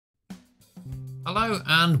Hello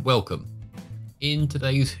and welcome. In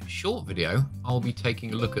today's short video, I'll be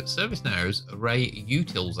taking a look at ServiceNow's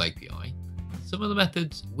ArrayUtils API, some of the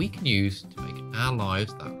methods we can use to make our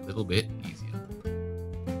lives that little bit easier.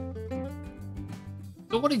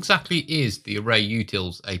 So what exactly is the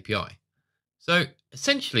ArrayUtils API? So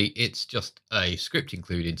essentially, it's just a script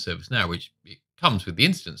include in ServiceNow, which it comes with the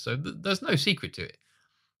instance, so there's no secret to it.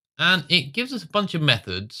 And it gives us a bunch of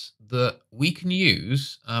methods that we can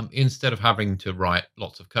use instead of having to write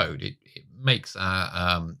lots of code. It makes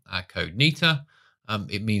our code neater.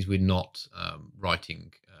 It means we're not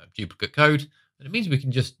writing duplicate code. And it means we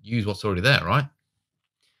can just use what's already there, right?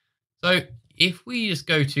 So if we just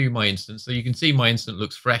go to my instance, so you can see my instance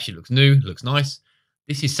looks fresh, it looks new, it looks nice.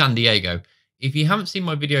 This is San Diego. If you haven't seen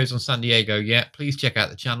my videos on San Diego yet, please check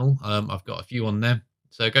out the channel. I've got a few on there,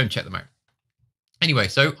 so go and check them out. Anyway,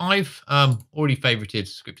 so I've already favorited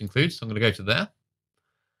script include, so I'm going to go to there.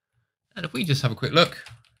 And if we just have a quick look,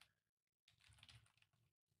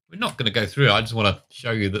 we're not going to go through it. I just want to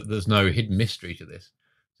show you that there's no hidden mystery to this.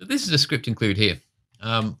 So this is a script include here.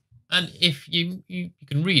 And if you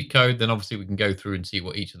can read code, then obviously we can go through and see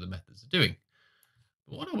what each of the methods are doing.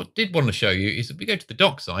 But what I did want to show you is that we go to the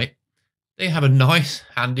doc site, they have a nice,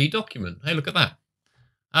 handy document. Hey, look at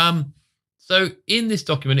that. So in this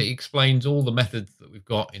document, it explains all the methods that we've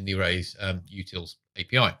got in the Arrays Utils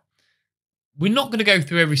API. We're not going to go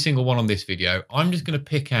through every single one on this video. I'm just going to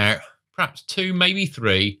pick out perhaps 2, maybe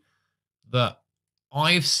 3 that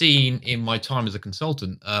I've seen in my time as a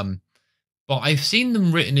consultant. But I've seen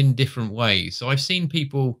them written in different ways. So I've seen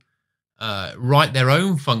people write their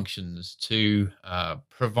own functions to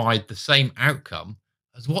provide the same outcome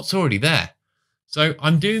as what's already there. So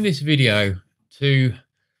I'm doing this video to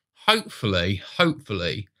hopefully,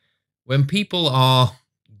 when people are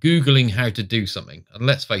Googling how to do something, and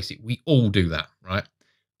let's face it, we all do that, right?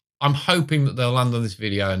 I'm hoping that they'll land on this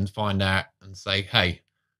video and find out and say, hey,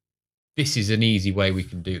 this is an easy way we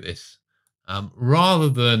can do this. Rather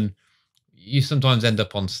than you sometimes end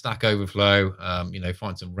up on Stack Overflow,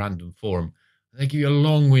 find some random forum. They give you a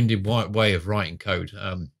long-winded way of writing code.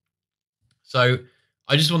 So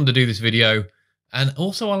I just wanted to do this video. And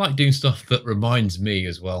also, I like doing stuff that reminds me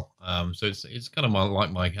as well. So it's kind of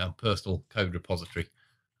my personal code repository.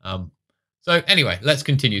 So anyway, let's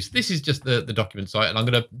continue. So this is just the document site, and I'm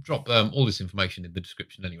going to drop all this information in the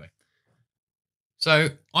description anyway. So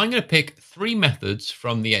I'm going to pick 3 methods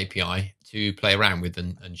from the API to play around with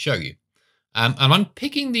and show you. And I'm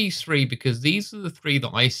picking these 3 because these are the 3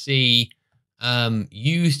 that I see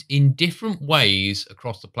used in different ways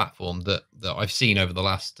across the platform that I've seen over the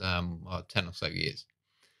last 10 or so years.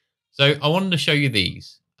 So I wanted to show you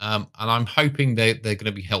these, and I'm hoping they're going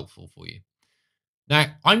to be helpful for you. Now,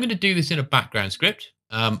 I'm going to do this in a background script.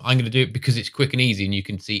 I'm going to do it because it's quick and easy, and you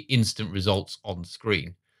can see instant results on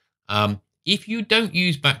screen. If you don't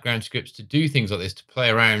use background scripts to do things like this, to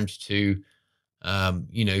play around, to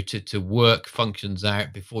work functions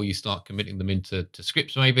out before you start committing them into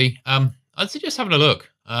scripts, maybe, I'd suggest having a look.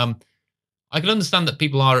 I can understand that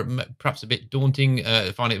people are perhaps a bit daunting,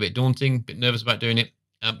 find it a bit daunting, a bit nervous about doing it.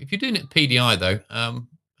 If you're doing it PDI though,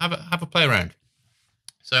 have a play around.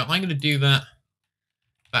 So I'm going to do that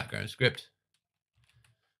background script.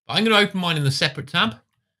 But I'm going to open mine in a separate tab.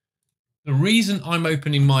 The reason I'm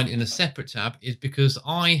opening mine in a separate tab is because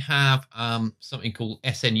I have something called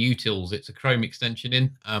SNUtils. It's a Chrome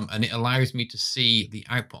extension and it allows me to see the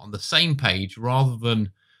output on the same page rather than,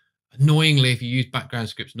 annoyingly, if you use background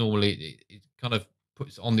scripts normally, it kind of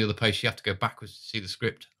puts it on the other page. You have to go backwards to see the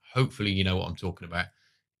script. Hopefully you know what I'm talking about.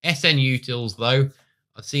 SNUtils, though,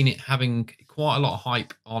 I've seen it having quite a lot of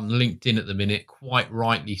hype on LinkedIn at the minute, quite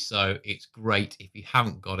rightly so. It's great. If you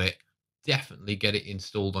haven't got it, definitely get it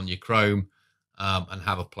installed on your Chrome and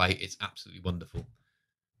have a play. It's absolutely wonderful.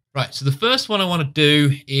 Right, so the first one I want to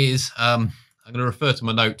do is I'm going to refer to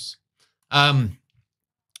my notes.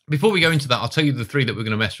 Before we go into that, I'll tell you the 3 that we're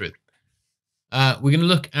going to mess with. We're going to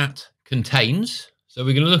look at contains. So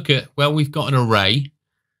we're going to look at, well, we've got an array.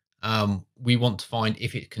 We want to find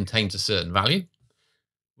if it contains a certain value.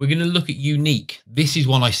 We're going to look at unique. This is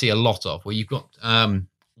one I see a lot of, where you've got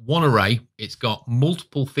one array, it's got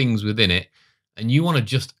multiple things within it, and you want to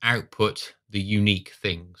just output the unique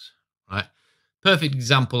things, right? Perfect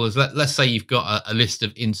example is, let's say you've got a list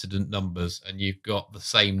of incident numbers and you've got the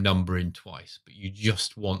same number in twice, but you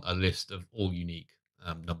just want a list of all unique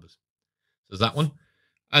numbers. So there's that one.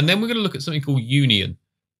 And then we're going to look at something called union.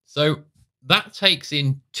 So that takes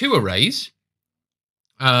in 2 arrays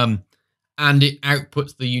and it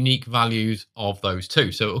outputs the unique values of those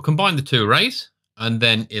 2. So it'll combine the 2 arrays and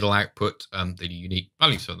then it'll output the unique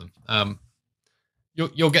values for them.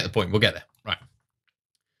 You'll get the point. We'll get there. Right.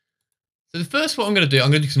 So the first what I'm going to do, I'm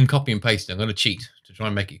going to do some copy and pasting. I'm going to cheat to try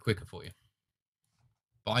and make it quicker for you.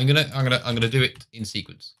 But I'm gonna do it in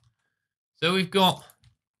sequence. So we've got,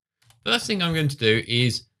 first thing I'm going to do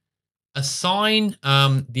is assign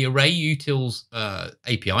the ArrayUtils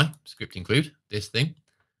API script include this thing.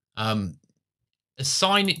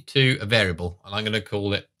 Assign it to a variable, and I'm going to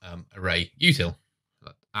call it ArrayUtil.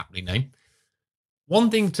 Aptly named. One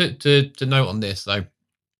thing to note on this though,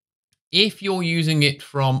 if you're using it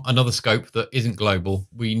from another scope that isn't global,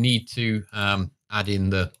 we need to add in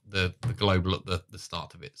the global at the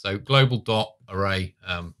start of it. So global.array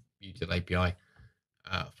util API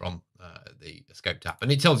from the scope tab,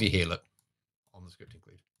 and it tells you here, look, on the script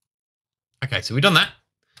include. Okay, so we've done that.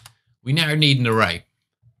 We now need an array.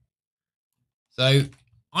 So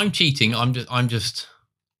I'm cheating. I'm just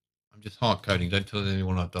hard coding. Don't tell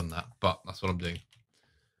anyone I've done that, but that's what I'm doing.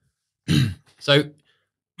 So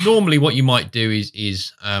normally what you might do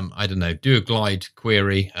is I don't know, do a glide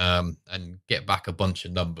query and get back a bunch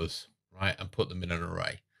of numbers, right, and put them in an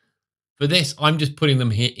array. For this, I'm just putting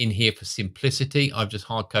them in here for simplicity. I've just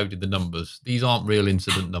hard coded the numbers. These aren't real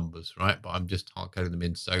incident numbers, right? But I'm just hard coding them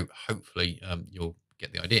in, so hopefully you'll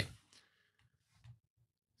get the idea.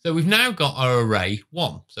 So we've now got our array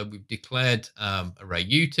 1. So we've declared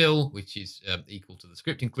ArrayUtil, which is equal to the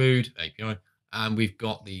script include API, and we've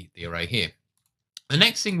got the array here. The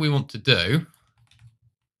next thing we want to do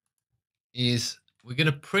is we're going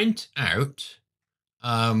to print out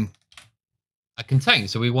a contain.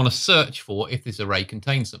 So we want to search for if this array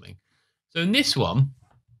contains something. So in this one,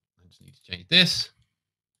 I just need to change this.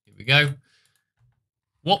 Here we go.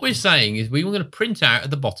 What we're saying is we were going to print out at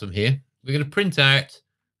the bottom here. We're going to print out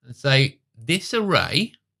and say this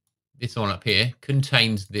array, this one up here,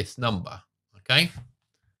 contains this number. Okay.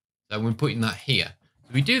 So we're putting that here.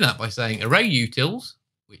 So we do that by saying ArrayUtils,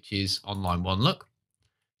 which is on line 1, look,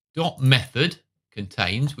 dot method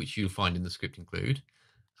contains, which you'll find in the script include,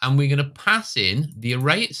 and we're going to pass in the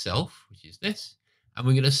array itself, which is this, and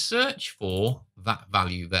we're going to search for that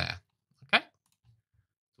value there. Okay,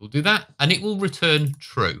 we'll do that, and it will return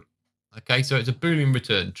true. Okay, so it's a Boolean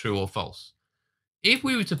return, true or false. If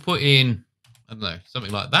we were to put in, I don't know,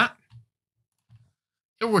 something like that,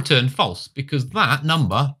 it'll return false because that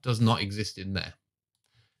number does not exist in there.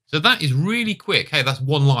 So that is really quick. Hey, that's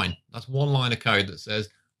one line. That's one line of code that says,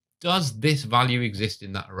 does this value exist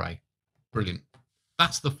in that array? Brilliant.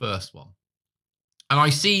 That's the first one. And I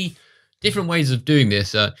see different ways of doing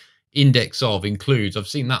this. Index of includes. I've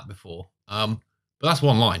seen that before. But that's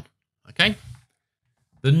one line. Okay.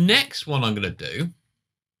 The next one I'm going to do,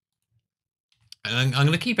 and I'm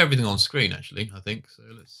going to keep everything on screen, actually, I think. So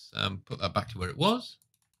let's put that back to where it was.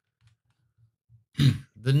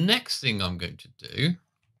 The next thing I'm going to do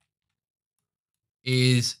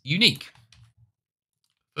is unique.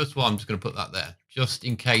 First of all, I'm just going to put that there, just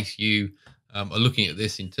in case you are looking at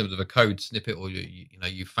this in terms of a code snippet, or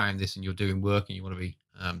you found this and you're doing work and you want to be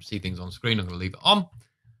see things on screen. I'm going to leave it on.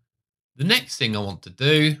 The next thing I want to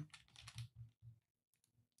do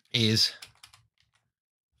is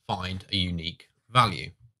find a unique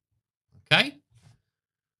value. Okay.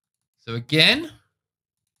 So again,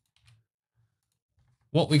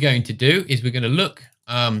 what we're going to do is we're going to look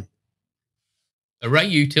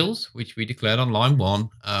ArrayUtils, which we declared on line 1,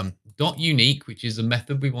 dot unique, which is the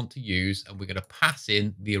method we want to use, and we're going to pass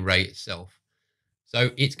in the array itself.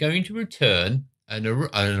 So it's going to return an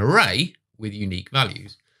array with unique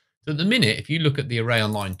values. So at the minute, if you look at the array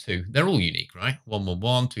on line 2, they're all unique, right?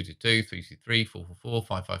 111, 222, 323, 444,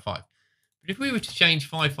 555. But if we were to change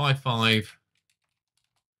 555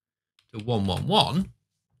 to 111,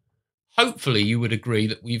 hopefully you would agree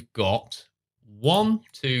that we've got 1,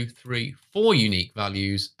 2, 3, 4 unique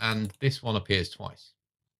values, and this one appears twice.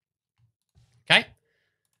 Okay.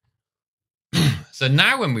 So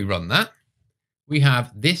now when we run that, we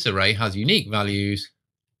have this array has unique values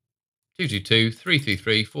 222,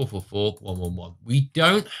 333, 444, 111. We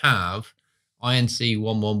don't have INC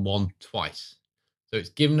 111 twice. So it's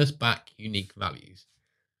given us back unique values.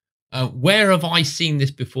 Where have I seen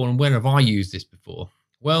this before and where have I used this before?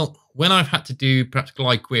 Well, when I've had to do perhaps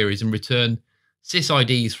glide queries and return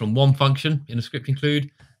sysids from one function in a script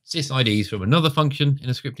include, sysids from another function in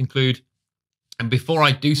a script include, and before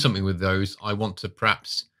I do something with those, I want to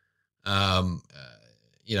perhaps,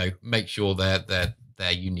 make sure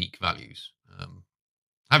they're unique values.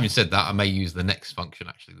 Having said that, I may use the next function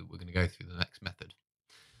actually that we're going to go through, the next method.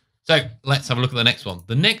 So let's have a look at the next one.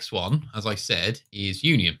 The next one, as I said, is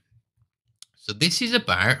union. So this is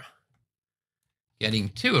about getting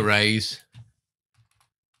two arrays,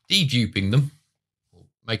 deduping them, or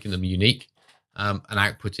making them unique, and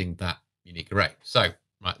outputting that unique array. So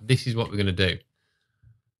Right, this is what we're going to do.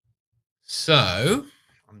 So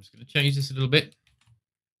I'm just going to change this a little bit.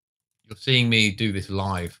 You're seeing me do this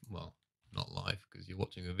live. Well, not live because you're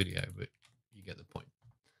watching a video, but you get the point.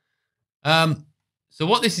 So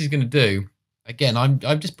what this is going to do, again, I'm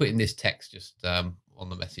just putting this text just on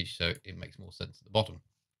the message so it makes more sense at the bottom.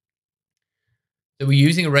 So we're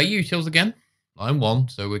using ArrayUtils again, line 1.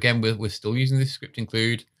 So again, we're still using this script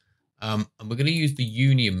include, and we're going to use the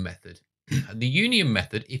union method. And the union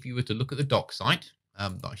method, if you were to look at the doc site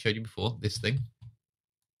that I showed you before, this thing,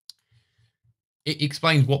 it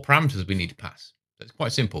explains what parameters we need to pass. So it's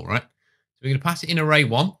quite simple, right? So we're going to pass it in array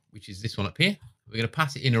 1, which is this one up here. We're going to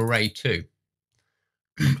pass it in array 2.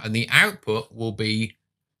 And the output will be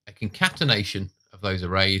a concatenation of those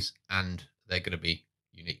arrays, and they're going to be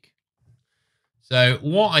unique. So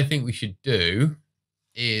what I think we should do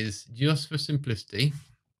is, just for simplicity,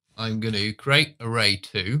 I'm going to create array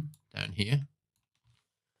 2 down here.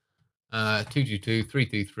 222,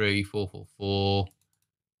 333, 444.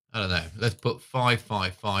 I don't know. Let's put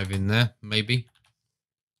 555 in there, maybe.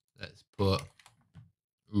 Let's put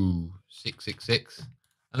 666,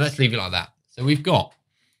 and let's leave it like that. So we've got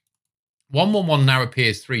 111 now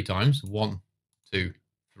appears 3 times. 1, 2,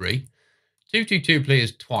 3. 222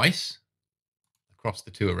 appears twice across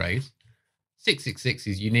the 2 arrays. 666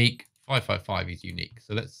 is unique. 555 is unique.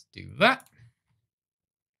 So let's do that.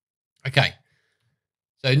 Okay.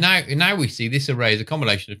 So now we see this array is a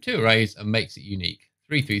combination of 2 arrays and makes it unique.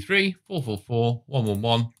 333, 444,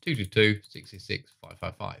 111, 222, 666,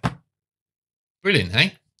 555. Brilliant,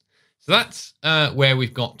 hey? So that's where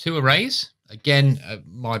we've got 2 arrays. Again,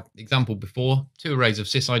 my example before, 2 arrays of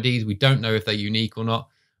sysids. We don't know if they're unique or not.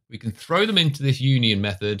 We can throw them into this union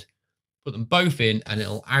method, put them both in, and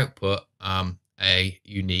it'll output a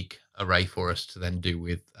unique array for us to then do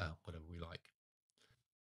with whatever we like.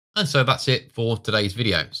 And so that's it for today's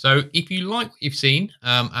video. So if you like what you've seen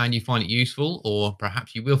and you find it useful, or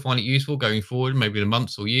perhaps you will find it useful going forward, maybe in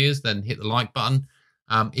months or years, then hit the like button.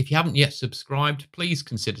 If you haven't yet subscribed, please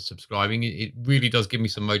consider subscribing. It really does give me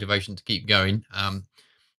some motivation to keep going.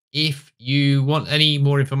 If you want any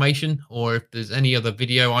more information, or if there's any other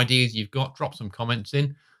video ideas you've got, drop some comments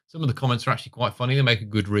in. Some of the comments are actually quite funny. They make a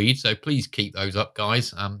good read. So please keep those up,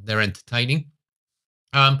 guys. They're entertaining.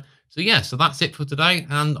 So yeah, so that's it for today.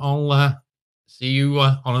 And I'll see you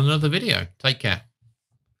on another video. Take care.